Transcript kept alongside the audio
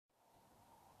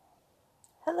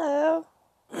Hello.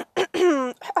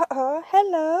 Hello.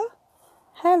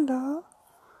 Hello.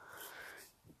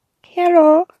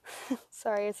 Hello.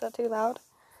 Sorry, is that too loud?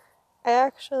 I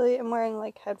actually am wearing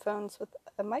like headphones with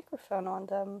a microphone on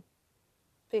them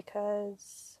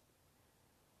because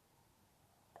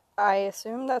I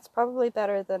assume that's probably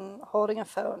better than holding a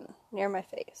phone near my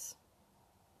face.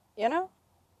 You know?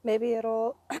 Maybe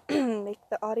it'll make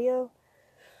the audio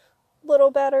a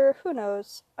little better. Who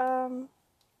knows?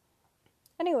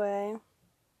 Anyway.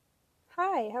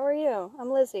 Hi, how are you? I'm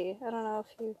Lizzie. I don't know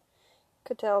if you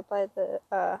could tell by the,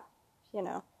 you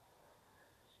know,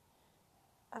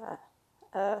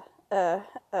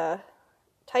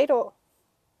 title.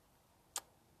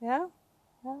 Yeah?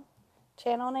 Yeah?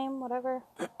 Channel name, whatever.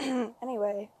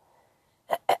 Anyway.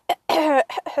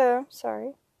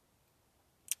 Sorry.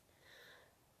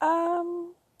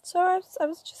 So I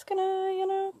was just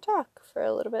gonna, talk for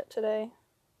a little bit today.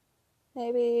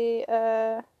 Maybe,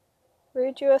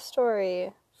 read you a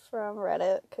story from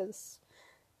Reddit, because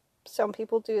some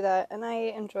people do that, and I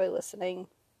enjoy listening.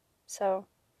 So,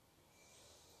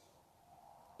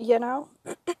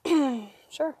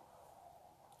 sure.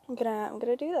 I'm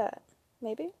gonna do that.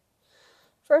 Maybe.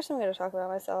 First, I'm gonna talk about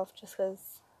myself, just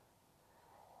because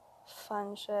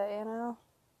fun shit.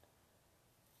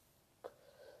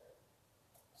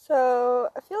 So,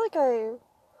 I feel like I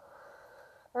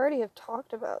already have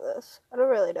talked about this. I don't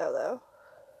really know, though.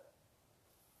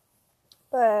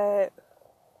 But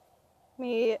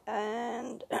me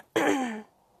and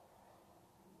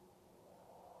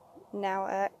now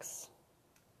ex,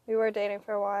 we were dating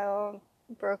for a while,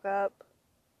 broke up.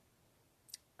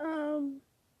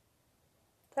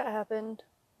 That happened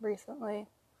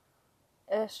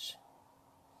recently-ish.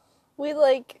 We,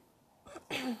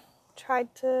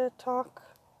 tried to talk,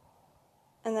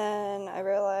 and then I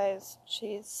realized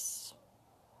she's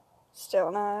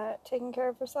still not taking care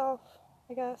of herself,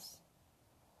 I guess.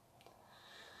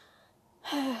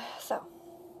 So,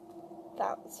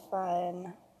 that was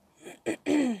fun. I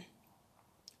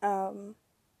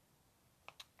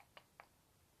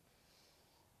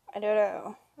don't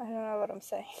know what I'm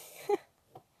saying.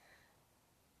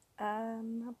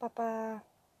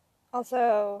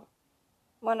 Also,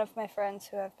 one of my friends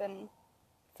who I've been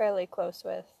fairly close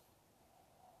with,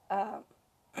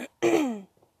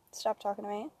 stopped talking to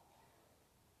me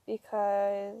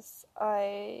because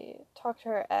I talked to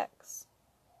her ex.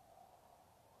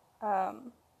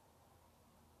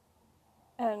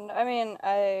 And I mean,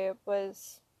 I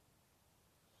was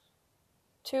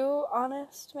too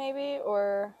honest, maybe,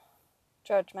 or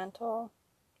judgmental,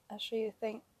 as she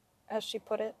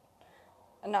put it,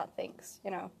 and not thinks,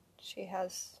 she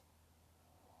has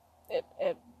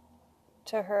it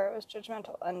to her it was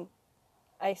judgmental, and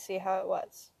I see how it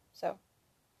was. So,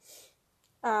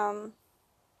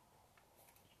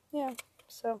 yeah,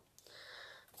 so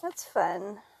that's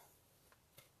fun.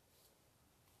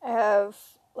 I have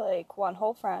one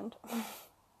whole friend.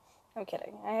 I'm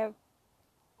kidding. I have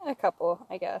a couple,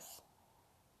 I guess,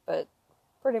 but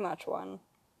pretty much one.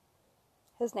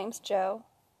 His name's Joe.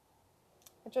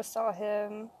 I just saw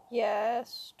him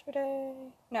yesterday.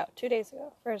 No, 2 days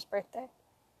ago for his birthday.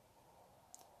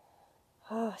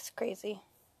 Oh, it's crazy.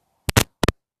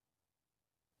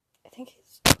 I think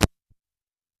he's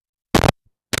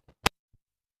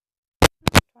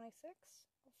 26? Oh,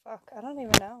 fuck, I don't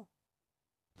even know.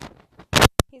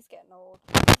 He's getting old.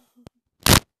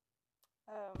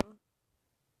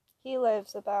 He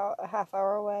lives about a half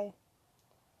hour away.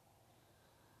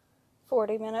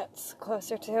 40 minutes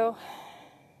closer to.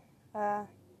 Yeah.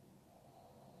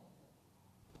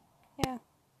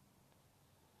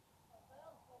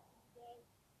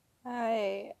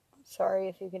 I'm sorry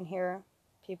if you can hear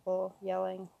people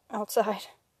yelling outside.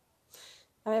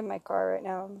 I'm in my car right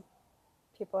now.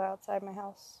 People outside my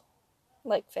house.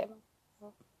 Like family.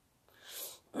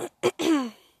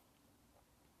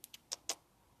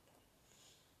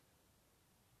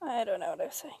 I don't know what I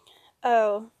was saying.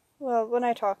 Oh, well, when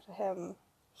I talked to him,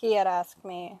 he had asked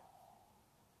me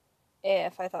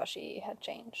if I thought she had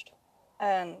changed.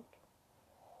 And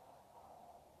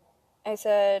I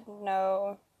said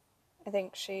no. I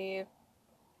think she...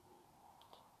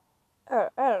 Oh,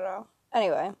 I don't know.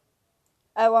 Anyway,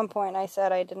 at one point I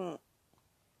said I didn't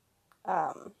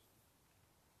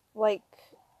like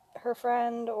her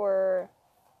friend or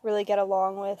really get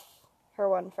along with her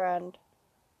one friend.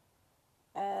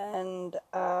 And,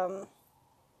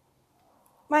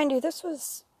 mind you, this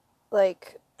was,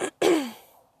 I'm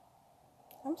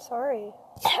sorry.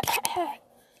 I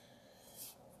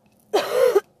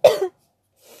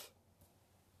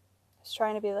was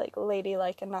trying to be,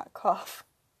 ladylike and not cough.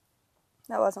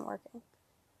 That wasn't working.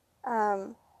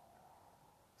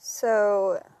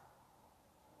 So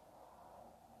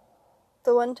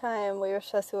the one time we were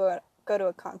supposed to go to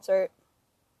a concert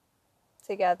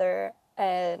together,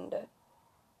 and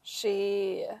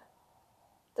she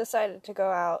decided to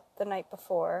go out the night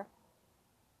before.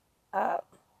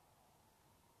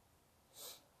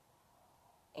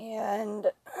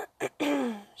 And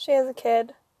she has a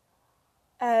kid,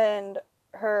 and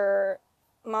her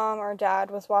mom or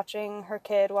dad was watching her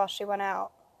kid while she went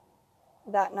out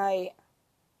that night,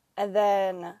 and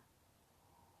then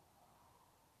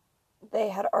they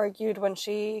had argued when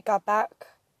she got back.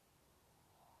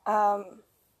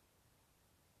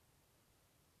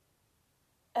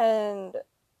 And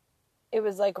it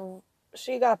was like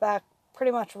she got back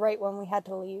pretty much right when we had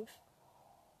to leave.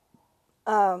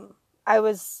 I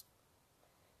was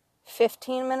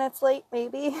 15 minutes late,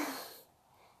 maybe,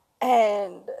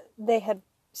 and they had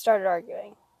started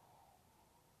arguing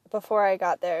before I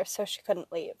got there, so she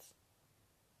couldn't leave.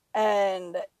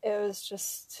 And it was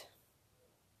just,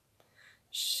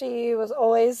 she was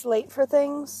always late for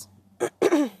things,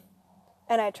 and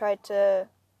I tried to,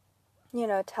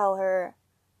 tell her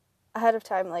ahead of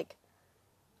time, like,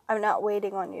 I'm not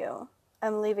waiting on you,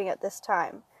 I'm leaving at this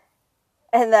time.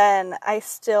 And then I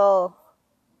still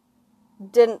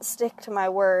didn't stick to my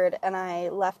word, and I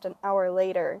left an hour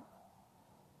later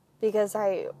because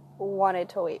I wanted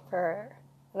to wait for her,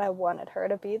 and I wanted her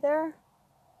to be there.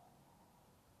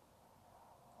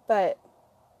 But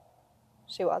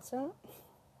she wasn't.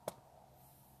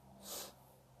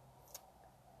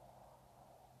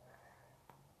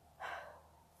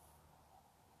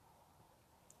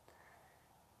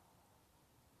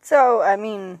 So, I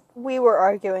mean, we were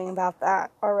arguing about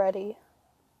that already.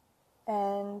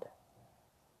 And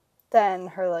then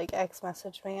her, ex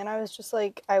messaged me, and I was just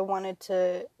like, I wanted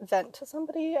to vent to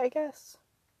somebody, I guess.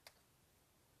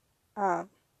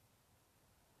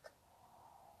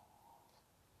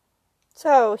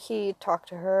 So he talked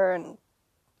to her, and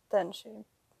then she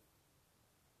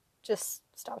just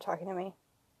stopped talking to me.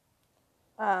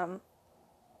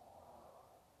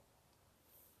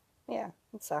 Yeah,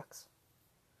 it sucks.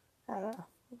 I don't know.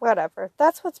 Whatever.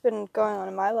 That's what's been going on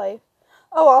in my life.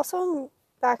 Oh, also, I'm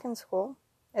back in school.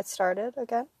 It started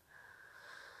again.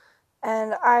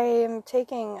 And I am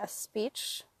taking a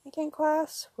speech making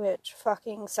class, which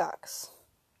fucking sucks.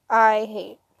 I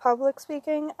hate public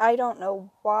speaking. I don't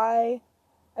know why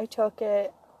I took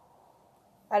it.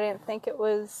 I didn't think it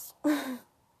was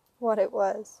what it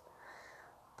was.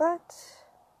 But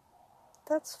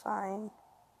that's fine.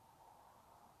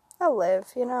 I'll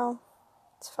live,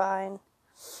 It's fine.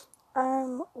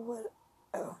 What?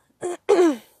 Oh.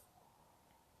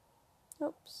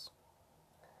 Oops.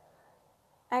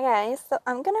 Okay, so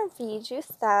I'm gonna read you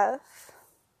stuff.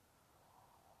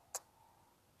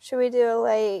 Should we do,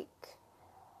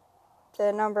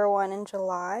 the number one in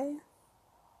July?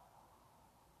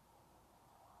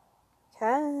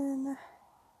 Can.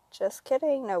 Just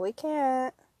kidding. No, we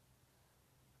can't.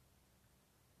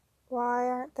 Why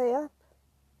aren't they up?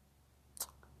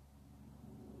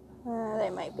 They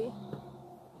might be.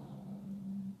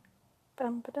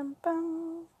 Bum, ba-dum,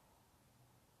 bum.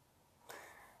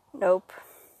 Nope.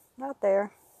 Not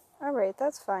there. Alright,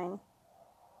 that's fine.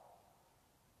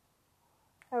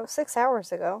 Oh, 6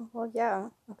 hours ago. Well, yeah.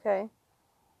 Okay.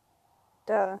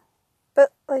 Duh.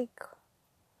 But,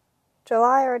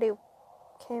 July already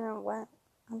came and went.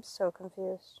 I'm so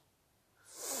confused.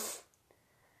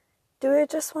 Do we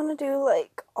just want to do,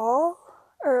 all?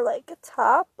 Or, a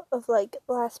top of,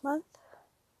 last month?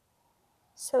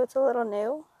 So it's a little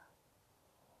new?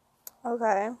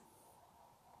 Okay.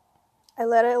 I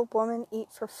let a woman eat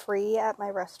for free at my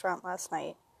restaurant last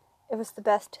night. It was the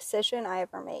best decision I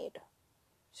ever made.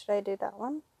 Should I do that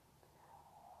one?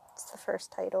 It's the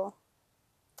first title.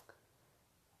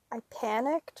 I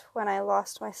panicked when I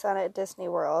lost my son at Disney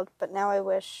World, but now I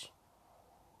wish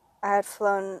I had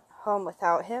flown home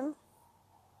without him.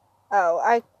 Oh,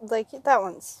 that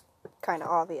one's kind of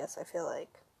obvious, I feel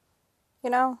like.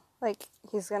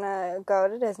 He's gonna go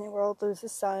to Disney World, lose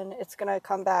his son, it's gonna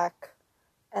come back,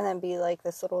 and then be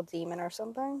this little demon or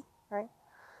something, right?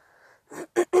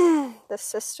 The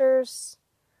sisters,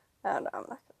 oh no, I'm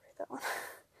not gonna read that one.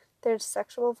 There's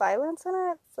sexual violence in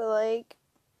it, so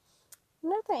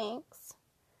no thanks.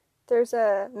 There's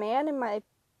a man in my,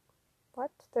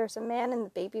 There's a man in the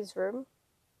baby's room.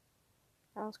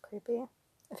 That was creepy.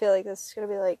 I feel like this is gonna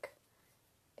be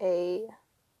a,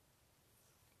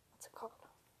 what's it called?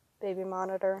 Baby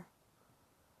monitor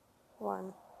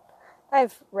one.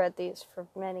 I've read these for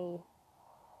many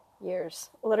years,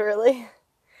 literally.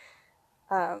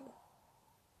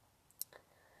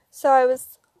 So I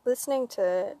was listening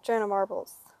to Jenna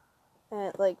Marbles,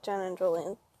 and like Jenna and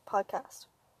Julian podcast,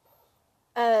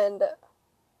 and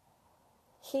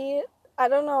I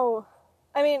don't know,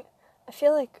 I mean, I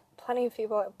feel like plenty of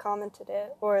people have commented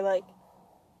it, or like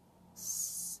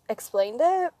explained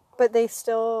it, but they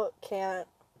still can't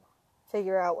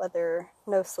figure out whether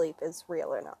no sleep is real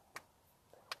or not.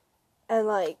 And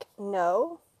like,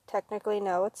 no, technically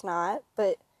no, it's not,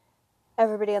 but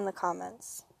everybody in the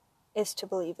comments is to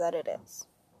believe that it is,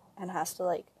 and has to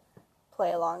like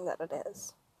play along that it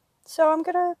is. So I'm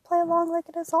gonna play along like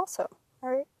it is also.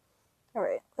 Alright,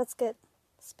 let's get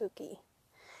spooky,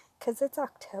 because it's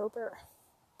October.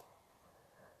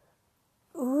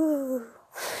 Ooh.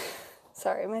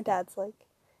 Sorry, my dad's like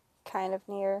kind of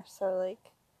near, so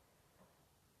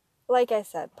like I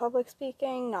said, public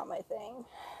speaking, not my thing.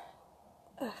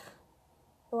 Ugh.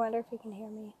 I wonder if you can hear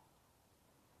me.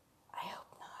 I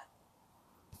hope not.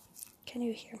 Can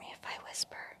you hear me if I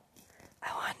whisper?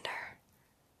 I wonder.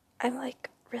 I'm like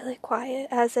really quiet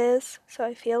as is, so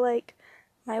I feel like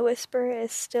my whisper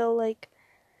is still like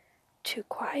too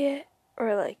quiet,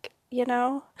 or like, you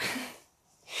know?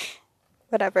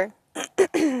 Whatever.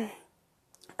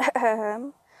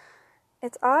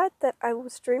 It's odd that I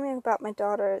was dreaming about my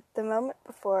daughter the moment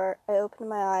before I opened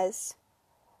my eyes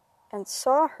and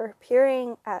saw her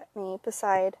peering at me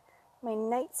beside my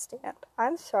nightstand.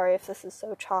 I'm sorry if this is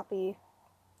so choppy.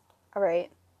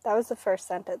 Alright, that was the first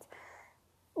sentence.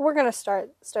 We're gonna start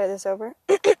this over.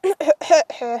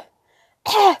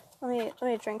 let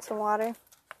me drink some water.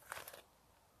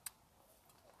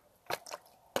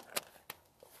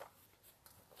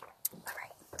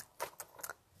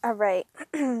 Alright.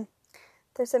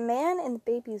 There's a man in the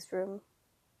baby's room.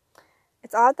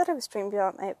 It's odd that I was dreaming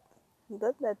about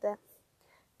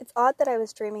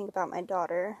my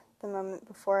daughter the moment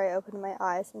before I opened my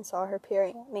eyes and saw her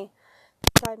peering at me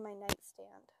beside my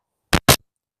nightstand.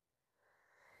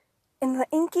 In the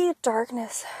inky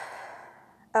darkness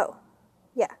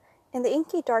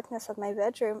of my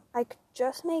bedroom, I could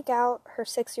just make out her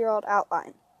 6-year-old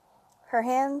outline. Her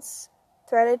hands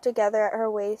threaded together at her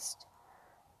waist,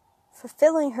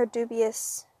 fulfilling her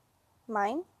dubious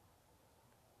mind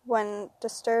when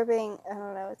disturbing, I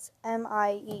don't know, it's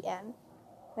M-I-E-N.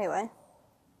 Anyway,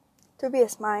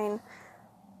 dubious mind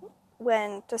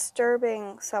when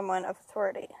disturbing someone of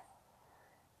authority.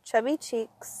 Chubby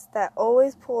cheeks that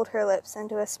always pulled her lips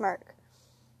into a smirk.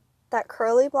 That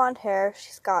curly blonde hair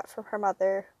she's got from her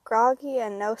mother, groggy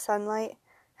and no sunlight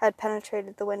had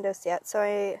penetrated the windows yet, so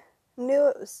I knew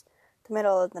it was the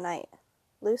middle of the night.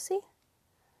 Lucy?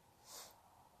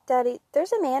 Daddy,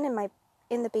 there's a man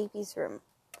in the baby's room.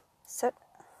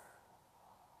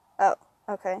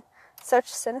 Okay. Such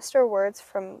sinister words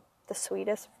from the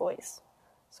sweetest voice.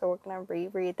 So we're going to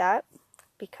reread that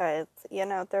because,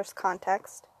 there's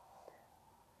context.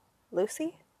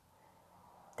 Lucy?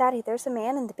 Daddy, there's a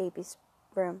man in the baby's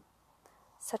room.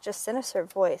 Such a sinister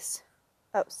voice.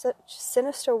 Such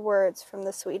sinister words from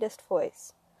the sweetest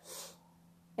voice.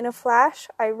 In a flash,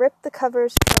 I ripped the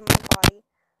covers from my body,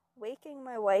 waking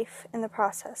my wife in the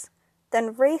process,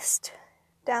 then raced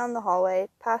down the hallway,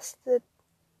 past the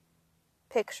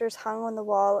pictures hung on the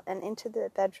wall and into the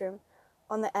bedroom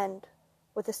on the end.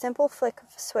 With a simple flick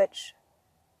of a switch,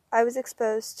 I was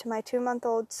exposed to my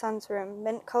 2-month-old son's room,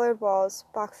 mint-colored walls,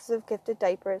 boxes of gifted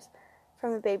diapers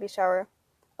from the baby shower,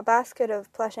 a basket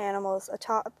of plush animals, a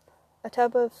tub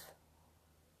of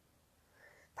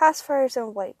pacifiers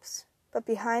and wipes. But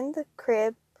behind the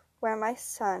crib where my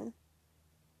son...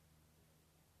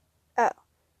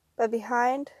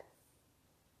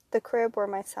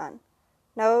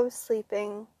 Noah was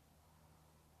sleeping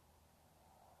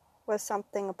was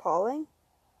something appalling.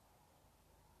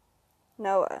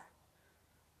 Noah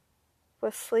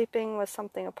was sleeping was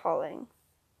something appalling.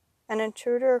 An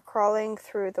intruder crawling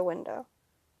through the window.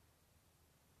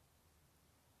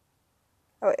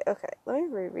 Oh wait, okay, let me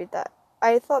reread that.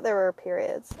 I thought there were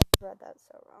periods. I read that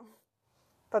so wrong.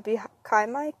 But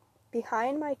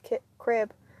behind my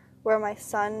crib where my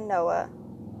son Noah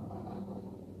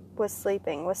was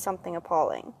sleeping was something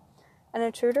appalling. An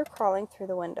intruder crawling through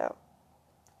the window.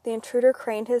 The intruder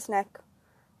craned his neck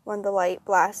when the light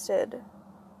blasted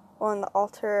on the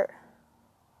altar.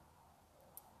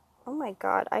 Oh my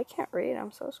god, I can't read,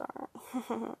 I'm so sorry.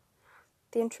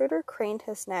 The intruder craned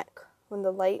his neck when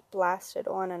the light blasted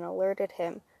on and alerted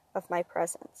him of my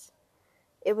presence.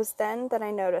 It was then that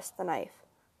I noticed the knife.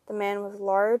 The man was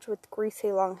large with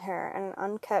greasy long hair and an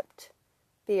unkempt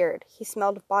beard. He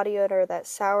smelled of body odor, that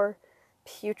sour,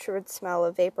 putrid smell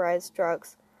of vaporized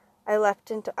drugs. I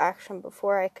leapt into action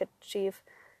before I could achieve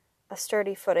a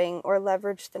sturdy footing or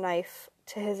leverage the knife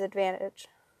to his advantage.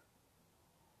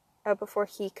 before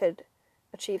he could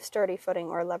achieve sturdy footing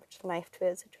or leverage the knife to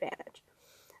his advantage.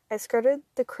 I skirted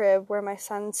the crib where my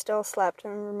son still slept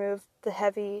and removed the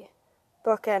heavy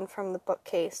bookend from the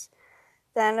bookcase.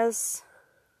 Then, as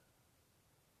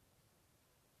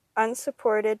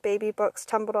unsupported baby books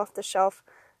tumbled off the shelf,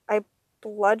 I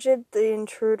bludgeoned the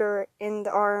intruder in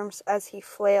the arms as he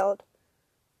flailed.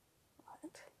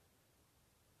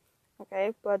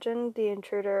 Bludgeoned the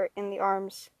intruder in the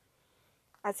arms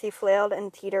as he flailed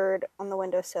and teetered on the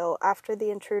windowsill. After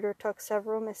the intruder took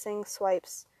several missing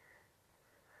swipes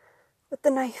with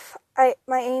the knife,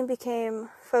 my aim became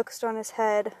focused on his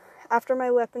head. After my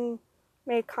weapon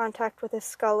made contact with his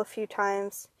skull a few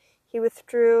times, he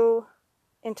withdrew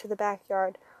into the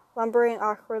backyard, lumbering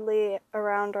awkwardly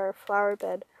around our flower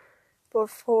bed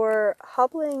before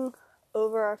hobbling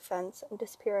over our fence and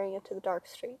disappearing into the dark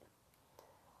street.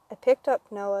 I picked up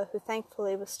Noah, who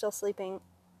thankfully was still sleeping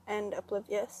and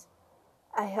oblivious.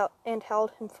 I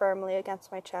held him firmly against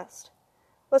my chest.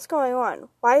 "What's going on?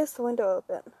 Why is the window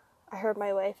open?" I heard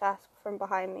my wife ask from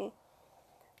behind me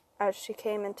as she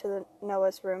came into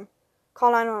Noah's room.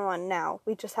 "Call 911 now.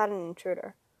 We just had an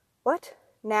intruder." "What?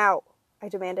 Now?" I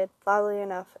demanded, loudly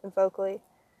enough and vocally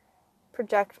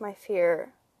project my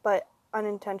fear, but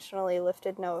unintentionally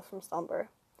lifted Noah from slumber.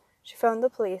 She phoned the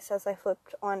police as I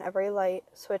flipped on every light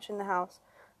switch in the house,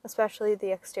 especially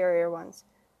the exterior ones,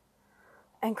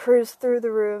 and cruised through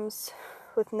the rooms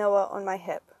with Noah on my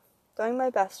hip. Doing my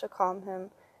best to calm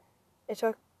him, it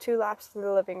took 2 laps through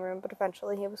the living room, but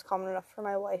eventually he was calm enough for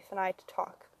my wife and I to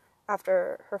talk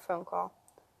after her phone call.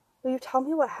 "Will you tell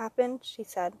me what happened?" she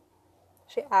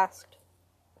asked.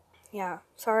 "Yeah,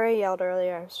 sorry I yelled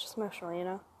earlier. I was just emotional, you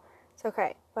know." "It's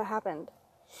okay. What happened?"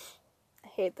 I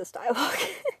hate this dialogue.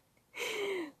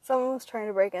 Someone was trying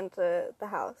to break into the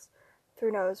house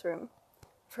through Noah's room. I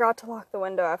forgot to lock the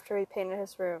window after he painted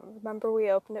his room. Remember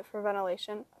we opened it for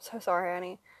ventilation? "I'm so sorry,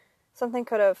 honey. Something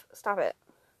could have—" "Stop it."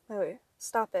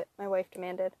 "Stop it," my wife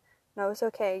demanded. "Noah's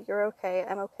okay. You're okay.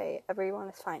 I'm okay. Everyone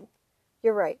is fine."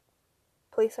 "You're right.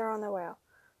 Police are on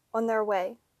their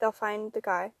way. They'll find the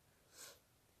guy.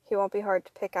 He won't be hard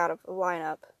to pick out of a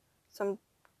lineup. Some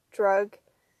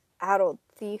drug-addled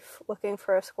thief looking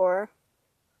for a score."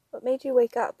 "What made you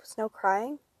wake up? Was no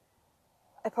crying?"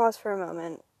 I paused for a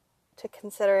moment to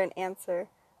consider an answer.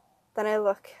 Then I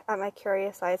looked at my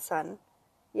curious-eyed son.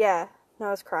 "Yeah,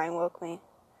 Noah's crying woke me."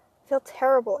 "I feel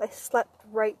terrible. I slept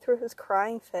right through his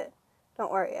crying fit."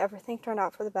 "Don't worry. Everything turned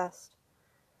out for the best."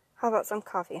 "How about some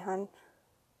coffee, hun?"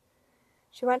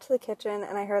 She went to the kitchen,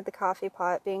 and I heard the coffee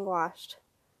pot being washed.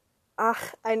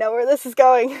 I know where this is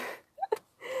going.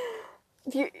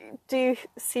 Do you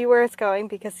see where it's going?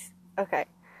 Because, okay.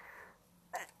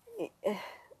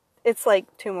 It's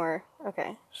like 2 more.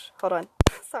 Okay, hold on.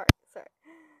 Sorry.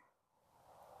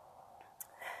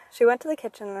 She went to the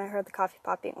kitchen, and I heard the coffee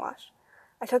pot being washed.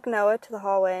 I took Noah to the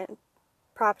hallway and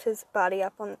propped his body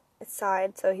up on its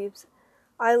side so he was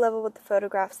eye level with the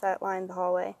photographs that lined the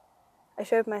hallway. I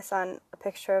showed my son a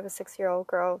picture of a 6-year-old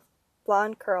girl with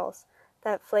blonde curls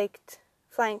that flanked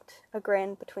a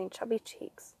grin between chubby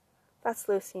cheeks. "That's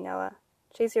Lucy, Noah.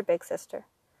 She's your big sister."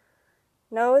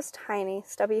 Noah, with tiny,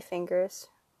 stubby fingers,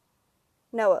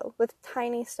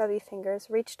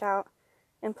 reached out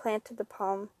and planted the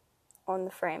palm on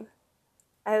the frame.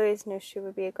 "I always knew she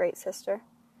would be a great sister.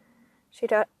 She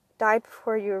died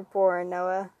before you were born,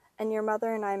 Noah, and your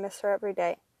mother and I miss her every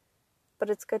day. But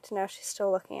it's good to know she's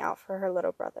still looking out for her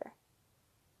little brother."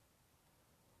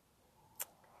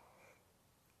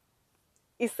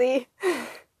 You see?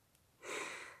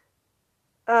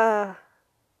 One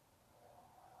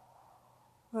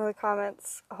of the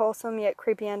comments, "A wholesome yet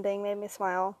creepy ending made me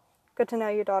smile. Good to know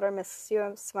your daughter misses you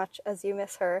as much as you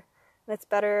miss her, and it's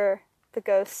better the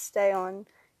ghosts stay on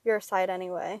your side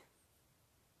anyway."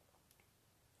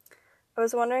 I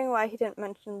was wondering why he didn't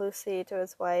mention Lucy to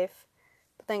his wife,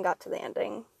 but then got to the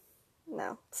ending.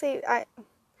 No. See, I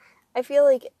feel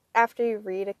like after you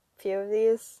read a few of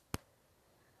these,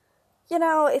 you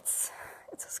know, it's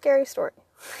a scary story.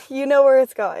 You know where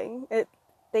it's going.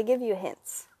 They give you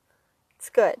hints. It's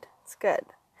good.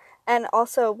 And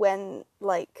also when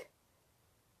it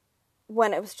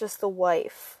was just the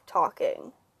wife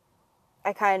talking,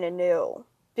 I kind of knew.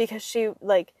 Because she,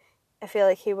 I feel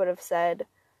like he would have said,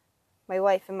 "My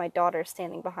wife and my daughter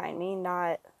standing behind me,"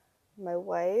 not "my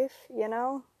wife," you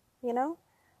know?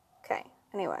 Okay,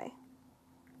 anyway.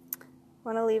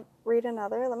 Want to read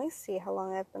another? Let me see how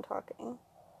long I've been talking.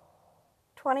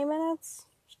 20 minutes?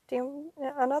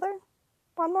 Another?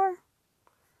 One more?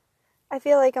 I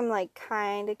feel like I'm,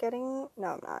 kind of getting...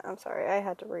 No, I'm not. I'm sorry. I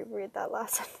had to reread that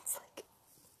last sentence.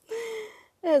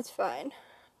 It's fine.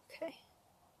 Okay.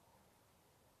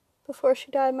 Before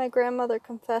she died, my grandmother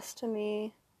confessed to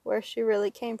me where she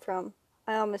really came from.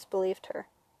 I almost believed her.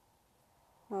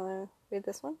 Want to read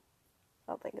this one?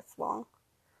 I don't think it's long.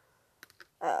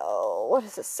 Oh, what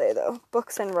does it say though?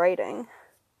 Books and writing.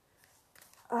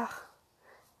 Ugh.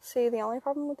 See, the only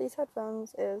problem with these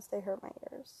headphones is they hurt my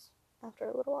ears after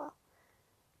a little while.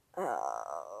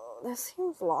 Oh, this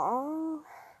seems long.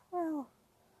 Well,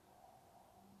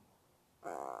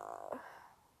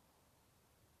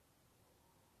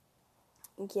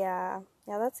 yeah,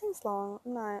 that seems long.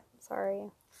 I'm not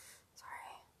sorry.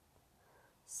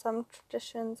 Some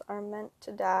traditions are meant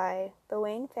to die. The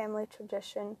Wayne family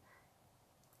tradition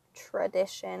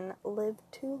lived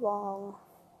too long.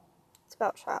 It's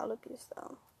about child abuse,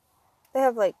 though. They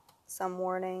have, like, some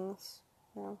warnings,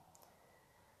 you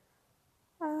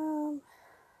know.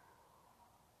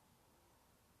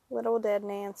 Little Dead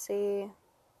Nancy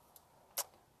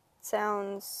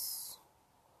sounds,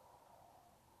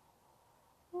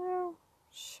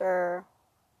 sure.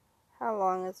 How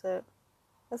long is it?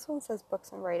 This one says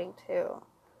books and writing, too.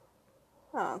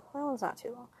 Oh, that one's not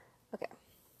too long. Okay.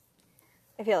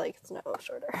 I feel like it's no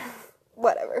shorter.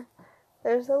 Whatever.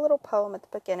 There's a little poem at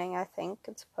the beginning, I think.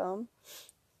 It's a poem.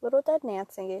 Little Dead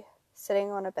Nancy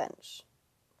sitting on a bench.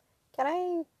 Can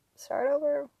I start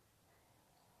over?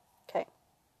 Okay.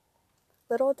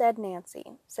 Little Dead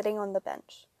Nancy sitting on the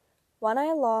bench. One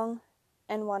eye long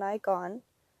and one eye gone.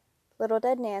 Little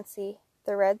Dead Nancy,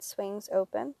 the red swing's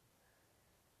open.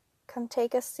 Come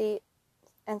take a seat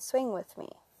and swing with me.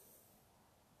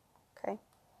 Okay.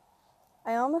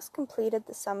 I almost completed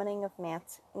the summoning of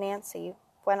Nancy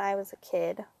when I was a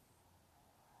kid.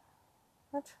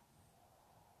 What?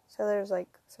 So there's like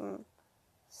some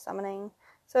summoning.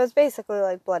 So it's basically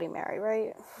like Bloody Mary,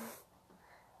 right?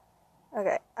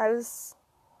 Okay,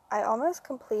 I almost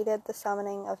completed the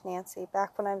summoning of Nancy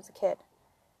back when I was a kid.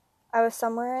 I was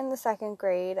somewhere in the 2nd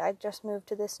grade. I'd just moved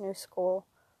to this new school.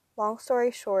 Long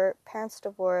story short, parents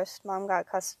divorced, mom got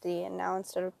custody, and now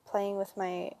instead of playing with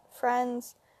my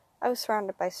friends, I was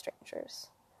surrounded by strangers.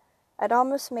 I'd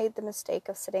almost made the mistake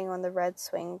of sitting on the red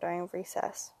swing during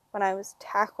recess when I was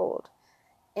tackled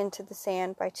into the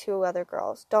sand by 2 other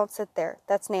girls. Don't sit there.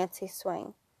 That's Nancy's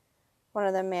swing. One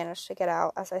of them managed to get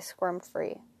out as I squirmed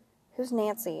free. Who's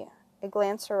Nancy? I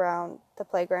glanced around the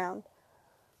playground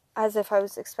as if I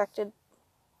expected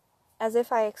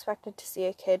to see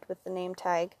a kid with the name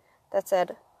tag that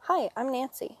said, "Hi, I'm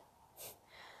Nancy."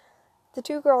 The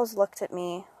 2 girls looked at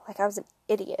me like I was an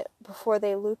idiot before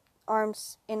they looped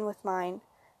arms in with mine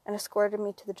and escorted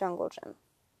me to the jungle gym.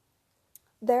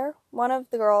 There, one of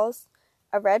the girls,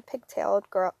 a red pigtailed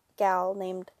gal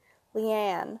named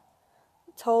Leanne,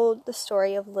 told the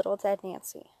story of Little Dead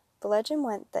Nancy. The legend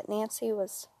went that Nancy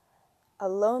was a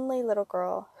lonely little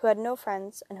girl who had no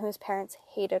friends and whose parents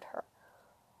hated her,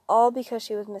 all because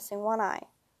she was missing one eye.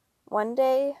 One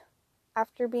day,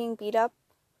 after being beat up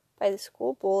by the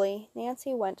school bully,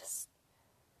 Nancy went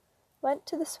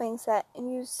to the swing set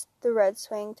and used the red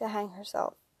swing to hang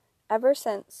herself. Ever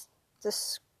since, the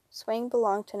swing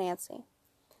belonged to Nancy.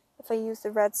 If I used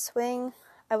the red swing,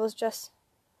 I was just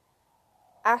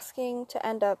asking to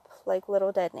end up like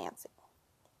Little Dead Nancy.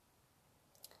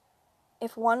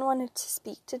 If one wanted to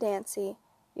speak to Nancy,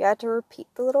 you had to repeat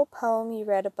the little poem you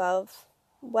read above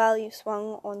while you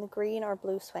swung on the green or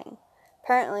blue swing.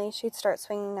 Apparently, she'd start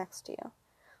swinging next to you.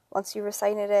 Once you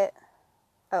recited it,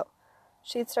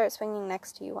 she'd start swinging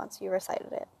next to you once you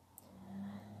recited it.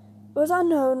 It was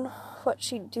unknown what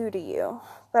she'd do to you,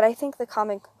 but I think the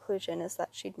common conclusion is that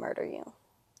she'd murder you.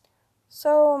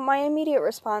 So my immediate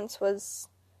response was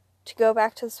to go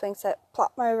back to the swing set,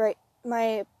 plop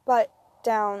my butt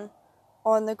down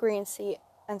on the green seat,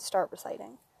 and start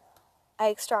reciting. I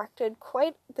extracted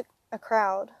quite a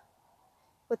crowd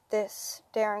with this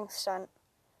daring stunt,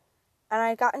 and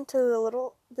I got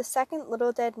into the second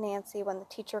Little Dead Nancy when the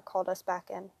teacher called us back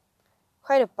in.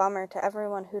 Quite a bummer to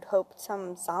everyone who'd hoped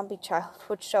some zombie child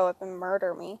would show up and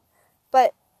murder me,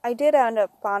 but I did end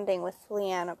up bonding with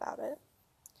Leanne about it.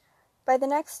 By the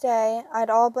next day, I'd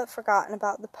all but forgotten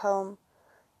about the poem,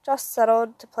 just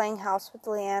settled to playing house with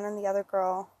Leanne and the other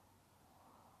girl.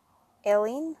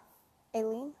 Aileen?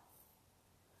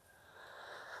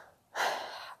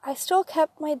 I still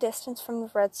kept my distance from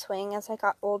the red swing as I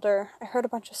got older. I heard a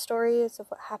bunch of stories of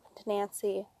what happened to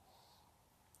Nancy.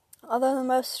 Although the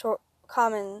most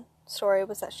common story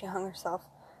was that she hung herself.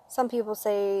 Some people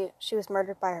say she was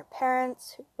murdered by her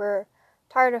parents, who were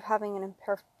tired of having an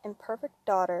imperfect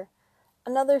daughter.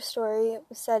 Another story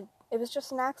said it was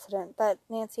just an accident, that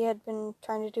Nancy had been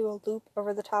trying to do a loop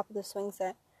over the top of the swing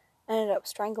set and ended up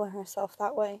strangling herself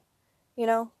that way. You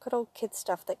know, good old kid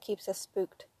stuff that keeps us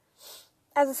spooked.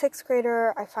 As a 6th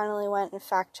grader, I finally went and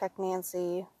fact-checked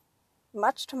Nancy.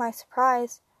 Much to my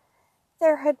surprise,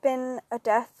 there had been a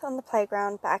death on the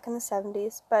playground back in the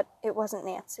 70s, but it wasn't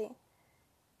Nancy.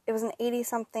 It was an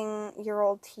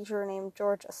 80-something-year-old teacher named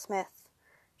Georgia Smith.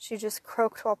 She just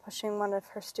croaked while pushing one of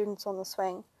her students on the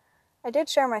swing. I did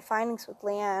share my findings with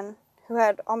Leanne, who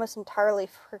had almost entirely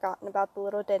forgotten about the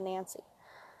little dead Nancy.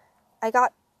 I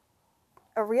got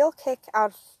a real kick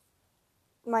out of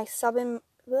my sudden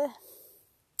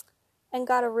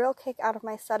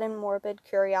morbid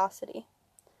curiosity.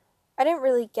 I didn't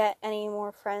really get any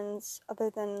more friends other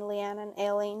than Leanne and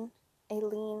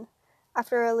Aileen.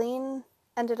 After Aileen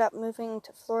ended up moving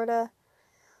to Florida,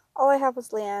 all I had was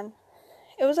Leanne.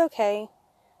 It was okay.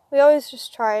 We always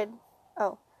just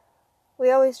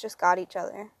got each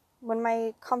other. When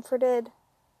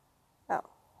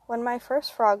my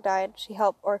first frog died, she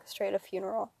helped orchestrate a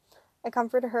funeral. I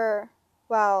comforted her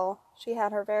while she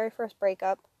had her very first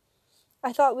breakup.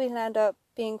 I thought we'd end up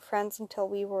being friends until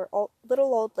we were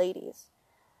little old ladies.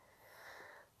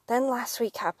 Then last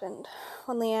week happened,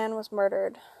 when Leanne was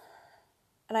murdered,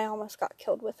 and I almost got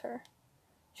killed with her.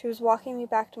 She was walking me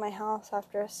back to my house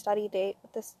after a study date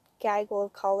with this gaggle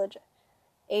of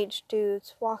college-aged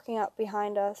dudes walking up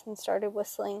behind us and started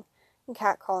whistling and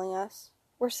catcalling us.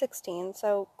 We're 16,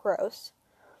 so gross.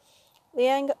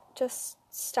 Leanne just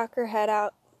stuck her head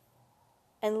out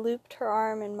and looped her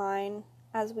arm in mine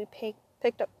as we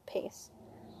picked up pace.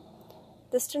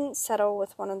 This didn't settle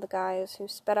with one of the guys, who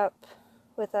sped up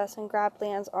with us and grabbed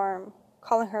Leanne's arm,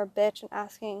 calling her a bitch and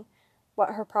asking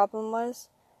what her problem was.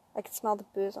 I could smell the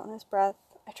booze on his breath.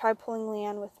 I tried pulling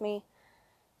Leanne with me,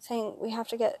 saying we have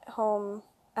to get home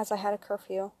as I had a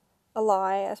curfew. A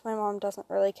lie, as my mom doesn't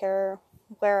really care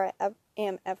where I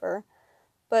am ever.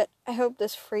 But I hoped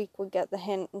this freak would get the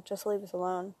hint and just leave us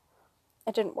alone.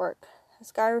 It didn't work.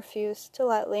 This guy refused to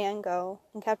let Leanne go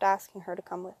and kept asking her to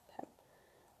come with him.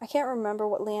 I can't remember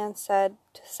what Leanne said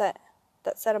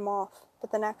that set him off,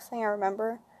 but the next thing I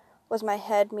remember was my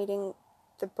head meeting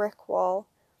the brick wall,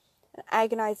 an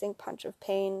agonizing punch of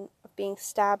pain of being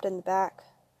stabbed in the back.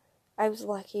 I was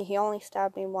lucky he only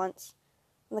stabbed me once.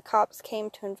 When the cops came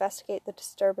to investigate the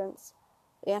disturbance,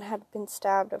 Leanne had been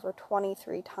stabbed over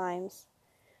 23 times.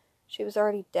 She was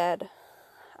already dead.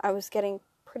 I was getting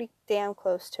pretty damn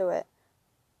close to it.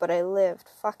 But I lived.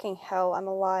 Fucking hell, I'm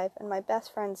alive, and my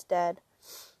best friend's dead.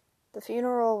 The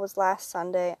funeral was last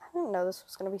Sunday. I didn't know this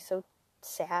was gonna be so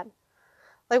sad.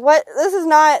 Like, what? This is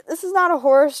not a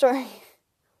horror story.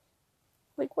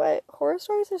 Like, what? Horror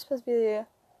stories are supposed to be,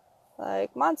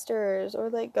 like, monsters, or,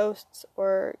 like, ghosts,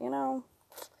 or,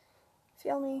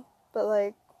 feel me? But,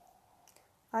 like,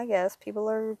 I guess people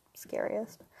are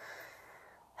scariest.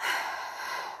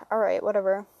 Alright,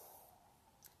 whatever.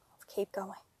 Let's keep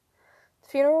going. The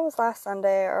funeral was last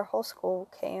Sunday. Our whole school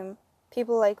came.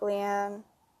 People liked Leanne.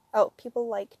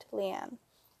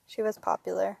 She was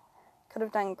popular. Could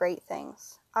have done great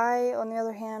things. I, on the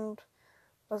other hand,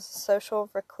 was a social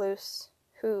recluse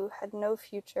who had no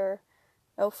future,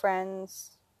 no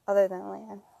friends other than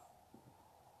Leanne.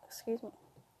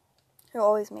 Who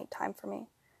always made time for me.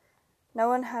 No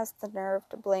one has the nerve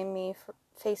to blame me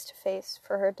face to face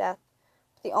for her death,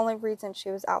 but the only reason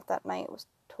she was out that night was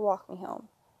to walk me home.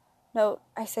 Note,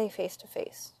 I say face to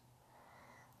face.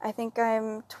 I think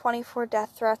I'm 24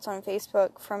 death threats on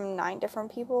Facebook from 9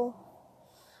 different people.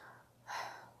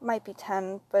 Might be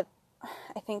 10, but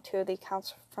I think 2 of the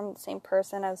accounts from the same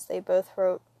person, as they both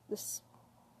wrote this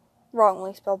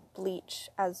wrongly spelled bleach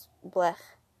as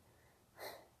blech.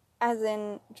 As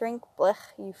in, drink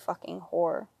blech, you fucking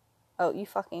whore. Oh, you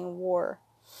fucking whore.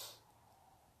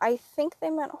 I think they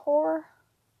meant whore.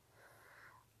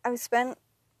 I've spent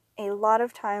a lot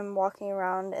of time walking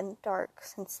around in the dark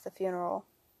since the funeral.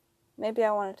 Maybe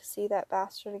I wanted to see that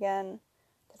bastard again.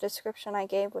 The description I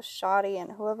gave was shoddy,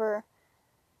 and whoever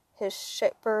his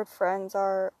shitbird friends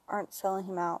aren't selling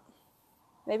him out.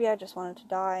 Maybe I just wanted to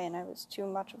die, and I was too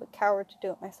much of a coward to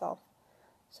do it myself.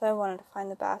 So I wanted to find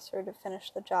the bastard to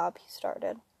finish the job he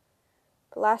started.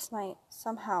 But last night,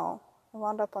 somehow, I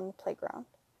wound up on the playground.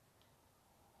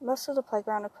 Most of the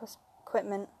playground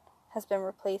equipment has been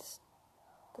replaced.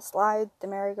 The slide, the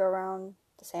merry-go-round,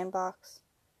 the sandbox.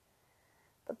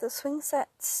 But the swing set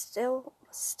still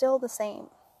the same.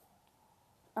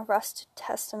 A rusted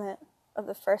testament of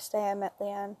the first day I met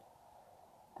Leanne.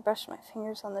 I brushed my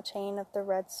fingers on the chain of the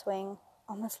red swing,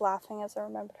 almost laughing as I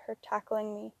remembered her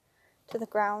tackling me to the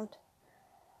ground.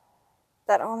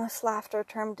 That almost laughter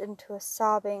turned into a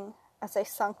sobbing as I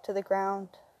sunk to the ground.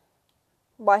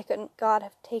 Why couldn't God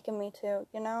have taken me to,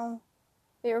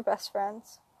 We were best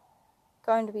friends.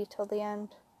 Going to be till the end.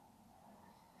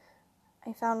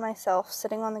 I found myself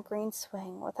sitting on the green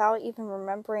swing without even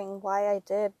remembering why I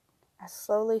did. I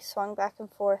slowly swung back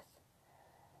and forth.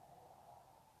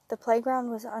 The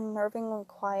playground was unnervingly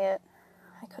quiet.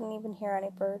 I couldn't even hear any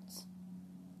birds.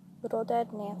 Little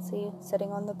dead Nancy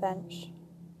sitting on the bench.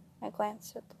 I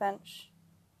glanced at the bench.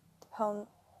 The poem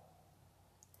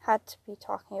had to be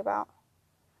talking about.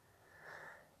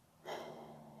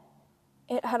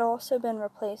 It had also been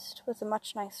replaced with a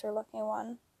much nicer looking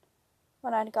one.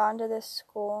 When I'd gone to this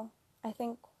school, I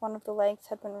think one of the legs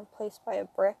had been replaced by a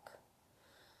brick.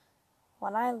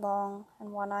 One eye long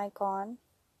and one eye gone.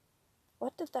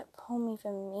 What did that poem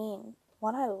even mean?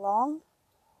 One eye long?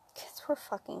 Kids were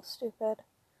fucking stupid.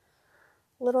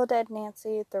 Little dead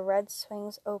Nancy, the red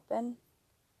swings open.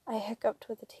 I hiccuped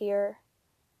with a tear,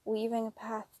 weaving a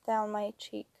path down my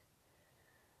cheek.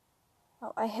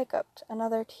 I hiccuped,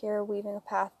 another tear weaving a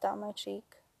path down my cheek.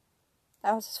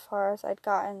 That was as far as I'd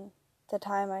gotten the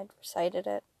time I'd recited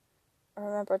it. I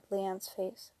remembered Leanne's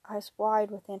face, eyes wide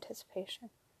with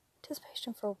anticipation.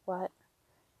 Anticipation for what?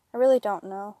 I really don't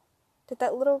know. Did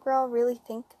that little girl really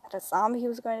think that a zombie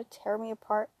was going to tear me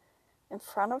apart in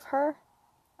front of her?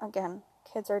 Again,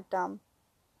 kids are dumb,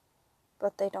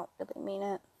 but they don't really mean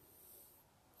it.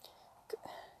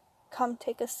 Come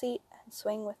take a seat and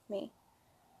swing with me.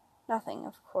 Nothing,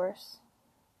 of course.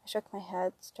 I shook my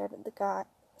head, stared at the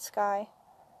sky.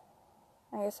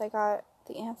 I guess I got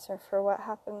the answer for what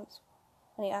happens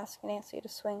when you ask Nancy to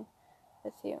swing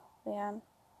with you, Leanne.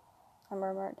 I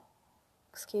murmured.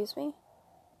 Excuse me?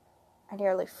 I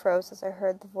nearly froze as I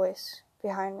heard the voice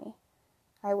behind me.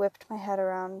 I whipped my head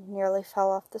around, nearly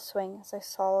fell off the swing as I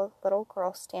saw a little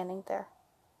girl standing there.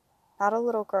 Not a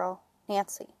little girl,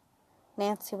 Nancy.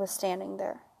 Nancy was standing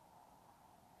there.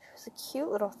 She was a cute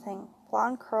little thing.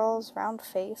 Blonde curls, round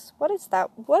face. What is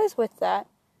that? What is with that?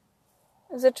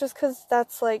 Is it just because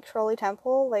that's like Shirley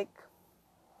Temple? Like,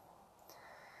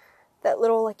 that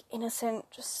little, like, innocent,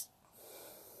 just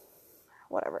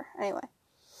whatever. Anyway.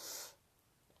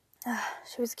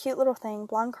 She was a cute little thing.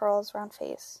 Blonde curls, round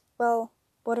face. Well,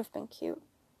 would have been cute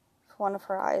if one of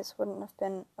her eyes wouldn't have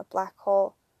been a black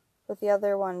hole with the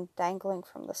other one dangling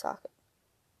from the socket,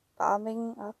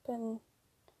 bobbing up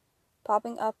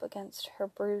against her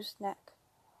bruised neck.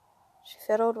 She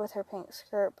fiddled with her pink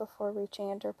skirt before reaching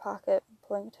into her pocket and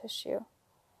pulling a tissue.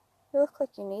 You look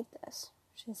like you need this,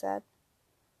 she said.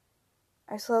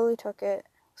 I slowly took it,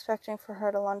 expecting for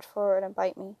her to lunge forward and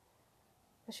bite me,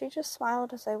 but she just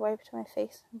smiled as I wiped my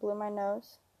face and blew my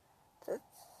nose.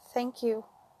 Thank you.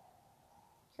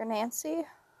 You're Nancy?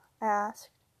 I asked,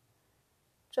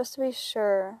 just to be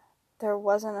sure there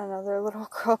wasn't another little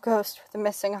girl ghost with a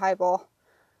missing eyeball.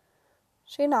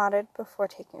 She nodded before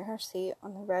taking her seat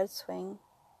on the red swing,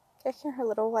 kicking her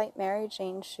little white Mary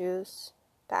Jane shoes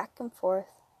back and forth.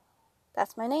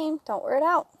 That's my name. Don't wear it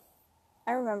out.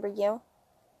 I remember you.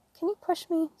 Can you push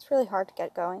me? It's really hard to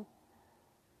get going.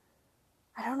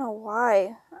 I don't know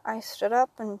why. I stood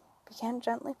up and began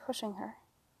gently pushing her,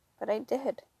 but I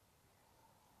did.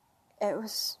 It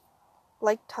was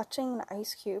like touching an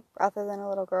ice cube rather than a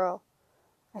little girl.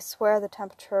 I swear the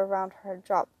temperature around her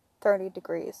dropped 30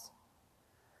 degrees.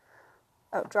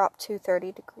 Dropped to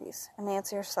 30 degrees, and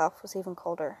Nancy herself was even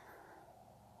colder.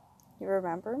 You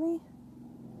remember me?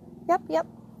 Yep.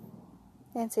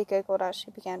 Nancy giggled as she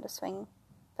began to swing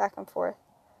back and forth.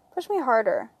 Push me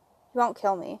harder. You won't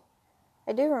kill me.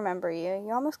 I do remember you.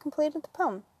 You almost completed the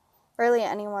poem. Rarely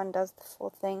anyone does the full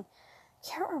thing. I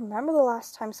can't remember the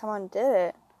last time someone did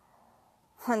it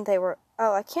when they were...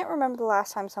 I can't remember the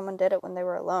last time someone did it when they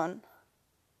were alone.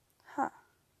 Huh.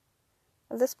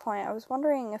 At this point, I was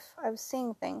wondering if I was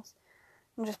seeing things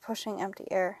and just pushing empty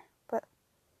air, but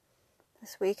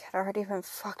this week had already been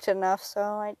fucked enough, so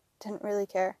I didn't really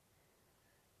care.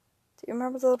 Do you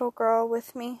remember the little girl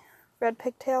with me? Red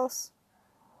pigtails?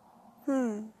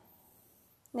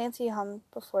 Nancy hummed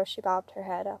before she bobbed her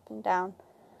head up and down.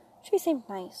 She seemed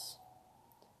nice.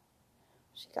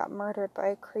 She got murdered by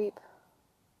a creep.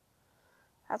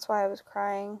 That's why I was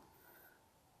crying.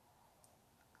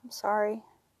 I'm sorry.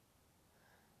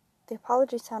 The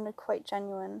apology sounded quite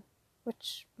genuine,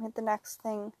 which made the next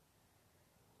thing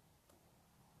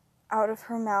out of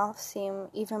her mouth seem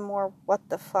even more what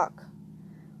the fuck.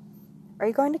 Are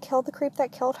you going to kill the creep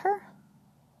that killed her?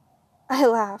 I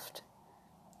laughed.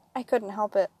 I couldn't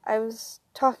help it. I was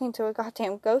talking to a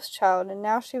goddamn ghost child, and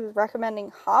now she was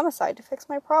recommending homicide to fix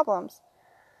my problems.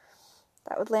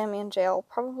 That would land me in jail,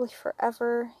 probably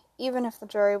forever, even if the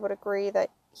jury would agree that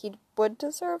he would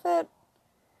deserve it.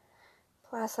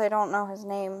 Plus, I don't know his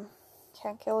name.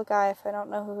 Can't kill a guy if I don't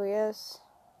know who he is.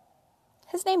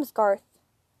 His name is Garth.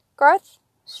 Garth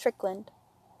Strickland.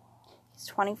 He's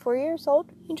 24 years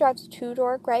old. He drives a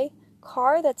two-door gray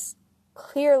car that's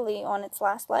clearly on its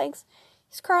last legs.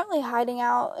 He's currently hiding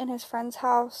out in his friend's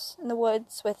house in the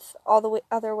woods with all the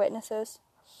other witnesses,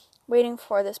 waiting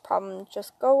for this problem to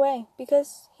just go away,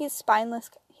 because he's a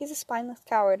spineless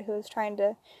coward who is trying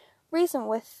to reason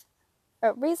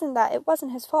that it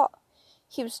wasn't his fault.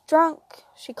 He was drunk,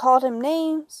 she called him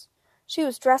names, she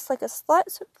was dressed like a slut,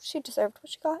 so she deserved what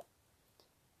she got.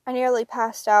 I nearly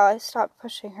passed out. I stopped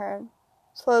pushing her and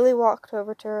slowly walked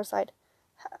over to her side.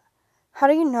 How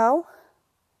do you know?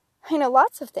 I know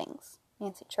lots of things,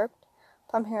 Nancy chirped,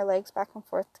 pumping her legs back and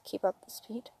forth to keep up the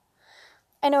speed.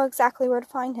 I know exactly where to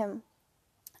find him.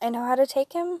 I know how to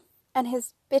take him and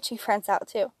his bitchy friends out,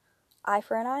 too. Eye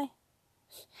for an eye.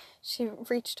 She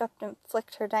reached up and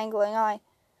flicked her dangling eye.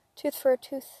 Tooth for a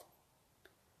tooth.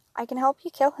 I can help you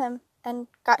kill him and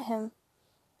gut him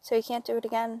so he can't do it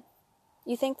again.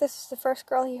 You think this is the first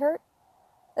girl he hurt?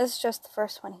 This is just the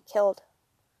first one he killed.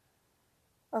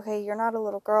 Okay, you're not a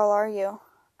little girl, are you?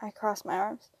 I crossed my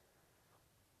arms.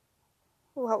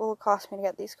 What will it cost me to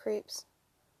get these creeps?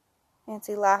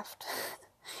 Nancy laughed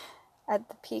at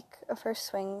the peak of her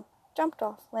swing, jumped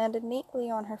off, landed neatly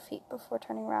on her feet before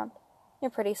turning around. You're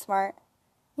pretty smart.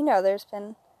 You know there's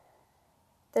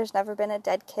never been a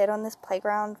dead kid on this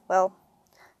playground. Well,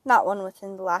 not one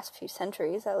within the last few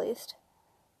centuries, at least.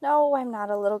 No, I'm not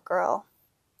a little girl.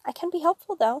 I can be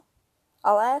helpful, though.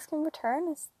 All I ask in return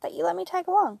is that you let me tag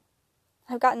along.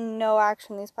 I've gotten no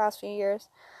action these past few years.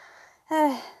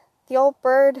 The old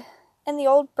bird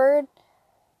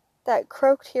that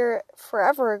croaked here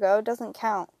forever ago doesn't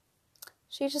count.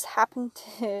 She just happened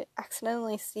to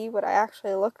accidentally see what I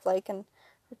actually looked like, and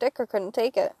her dicker couldn't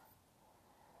take it.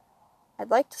 I'd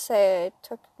like to say I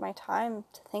took my time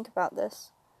to think about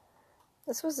this.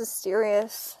 This was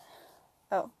serious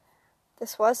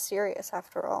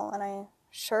after all, and I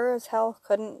sure as hell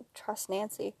couldn't trust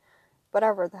Nancy,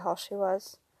 whatever the hell she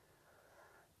was.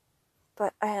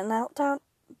 But I knelt down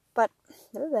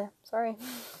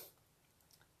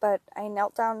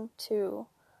to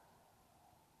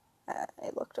I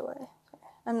looked away.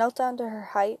 I knelt down to her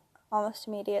height almost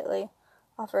immediately,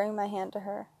 offering my hand to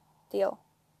her. Deal.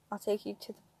 I'll take you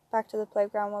back to the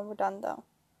playground when we're done, though.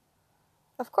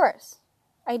 Of course.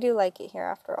 I do like it here,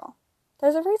 after all.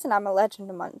 There's a reason I'm a legend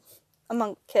among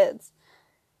kids.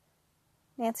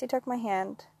 Nancy took my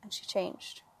hand, and she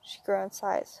changed. She grew in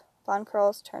size. Blonde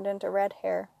curls turned into red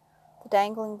hair. The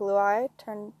dangling blue eye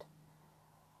turned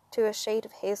to a shade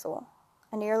of hazel.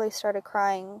 I nearly started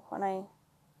crying when I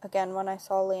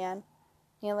saw Leanne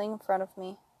kneeling in front of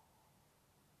me.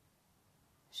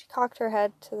 She cocked her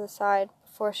head to the side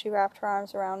before she wrapped her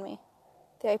arms around me.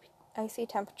 The icy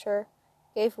temperature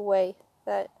gave away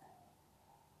that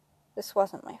this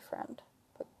wasn't my friend.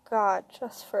 But God,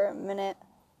 just for a minute,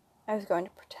 I was going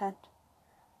to pretend.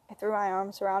 I threw my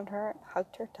arms around her and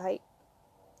hugged her tight.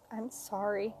 I'm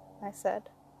sorry, I said.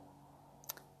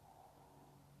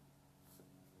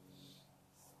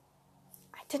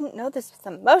 I didn't know this was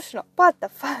emotional. What the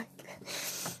fuck?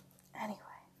 Anyway,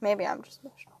 maybe I'm just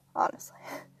emotional, honestly.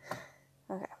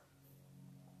 Okay.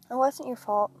 It wasn't your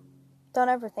fault. Don't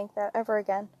ever think that ever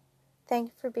again. Thank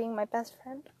you for being my best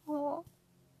friend. Oh.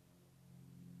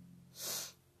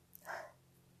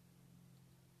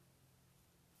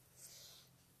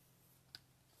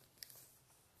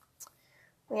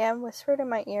 Leanne whispered in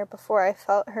my ear before I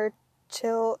felt her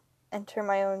chill enter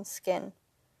my own skin.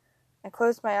 I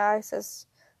closed my eyes as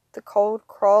the cold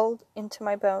crawled into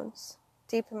my bones,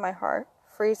 deep in my heart,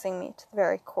 freezing me to the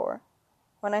very core.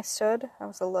 When I stood, I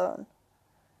was alone.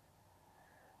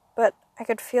 But I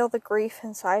could feel the grief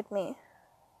inside me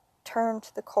turn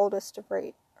to the coldest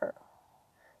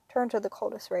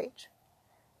rage.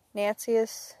 Nancy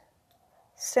is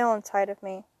still inside of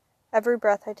me. Every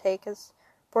breath I take is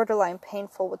borderline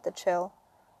painful with the chill.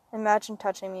 Imagine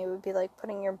touching me would be like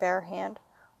putting your bare hand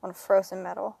on frozen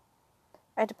metal.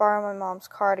 I had to borrow my mom's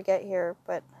car to get here,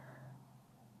 but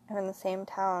I'm in the same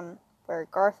town where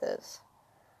Garth is.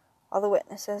 All the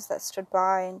witnesses that stood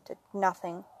by and did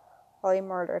nothing while he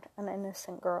murdered an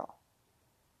innocent girl.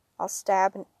 I'll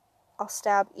stab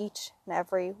each and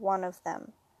every one of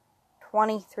them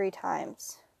 23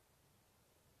 times.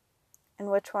 And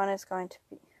each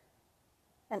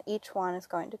one is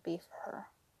going to be for her.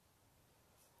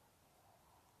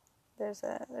 There's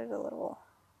a little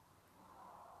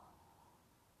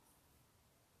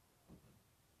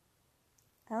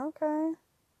okay.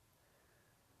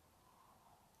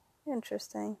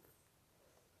 Interesting.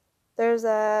 There's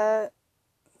a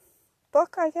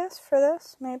book, I guess, for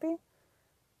this, maybe?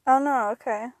 Oh no,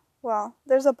 okay. Well,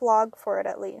 there's a blog for it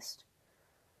at least.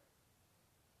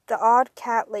 The Odd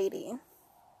Cat Lady.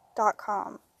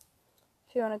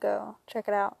 if you want to go check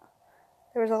it out.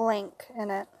 There was a link in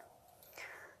it.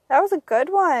 That was a good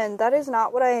one. That is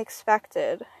not what I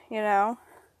expected, you know?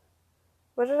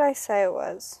 What did I say it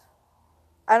was?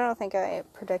 I don't think I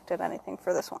predicted anything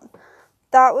for this one.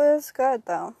 That was good,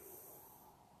 though.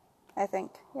 I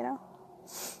think, you know?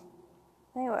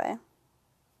 Anyway.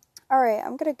 Alright,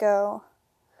 I'm gonna go.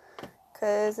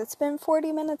 Because it's been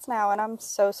 40 minutes now, and I'm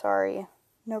so sorry.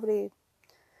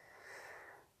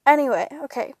 Anyway,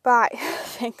 okay, bye.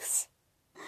 Thanks.